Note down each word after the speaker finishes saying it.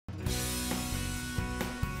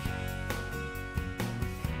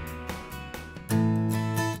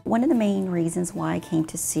One of the main reasons why I came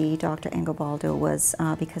to see Dr. Angobaldo was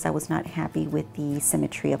because I was not happy with the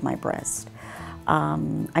symmetry of my breast.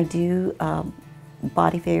 I do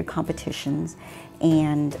body figure competitions,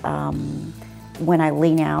 and when I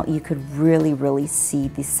lean out, you could really see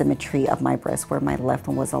the symmetry of my breast, where my left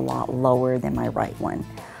one was a lot lower than my right one.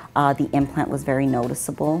 The implant was very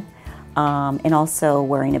noticeable. And also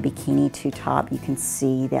wearing a bikini two-top, you can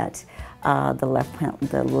see that the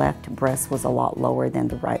left breast was a lot lower than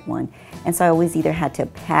the right one. And so I always either had to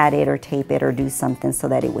pad it or tape it or do something so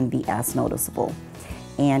that it wouldn't be as noticeable.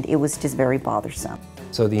 And it was just very bothersome.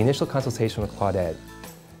 So the initial consultation with Claudette,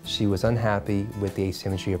 she was unhappy with the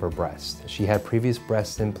asymmetry of her breast. She had previous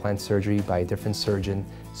breast implant surgery by a different surgeon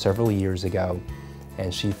several years ago,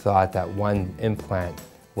 and she thought that one implant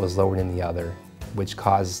was lower than the other, which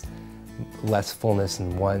caused less fullness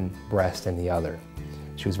in one breast than the other.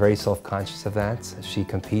 She was very self-conscious of that. She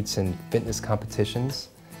competes in fitness competitions,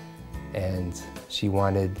 and she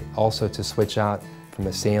wanted also to switch out from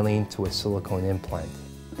a saline to a silicone implant.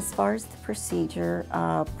 As far as the procedure,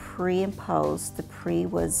 pre and post, the pre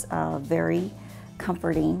was very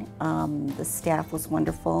comforting. The staff was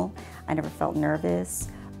wonderful. I never felt nervous.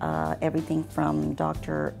 Everything from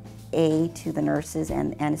Dr. A to the nurses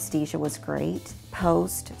and anesthesia was great.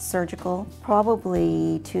 Post-surgical,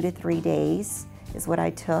 probably 2 to 3 days is what I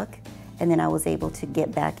took, and then I was able to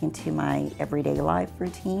get back into my everyday life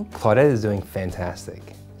routine. Claudette is doing fantastic.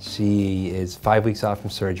 She is 5 weeks off from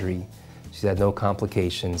surgery. She's had no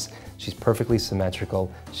complications. She's perfectly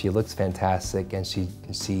symmetrical. She looks fantastic, and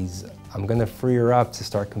I'm gonna free her up to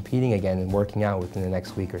start competing again and working out within the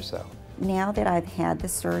next week or so. Now that I've had the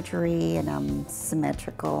surgery and I'm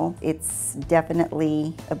symmetrical, it's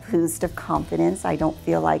definitely a boost of confidence. I don't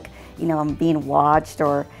feel like, I'm being watched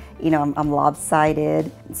or, I'm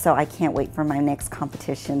lopsided. So I can't wait for my next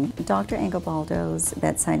competition. Dr. Angobaldo's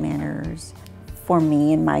bedside manners, for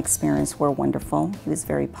me and my experience, were wonderful. He was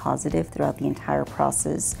very positive throughout the entire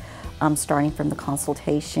process, starting from the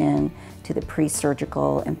consultation to the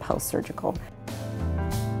pre-surgical and post-surgical.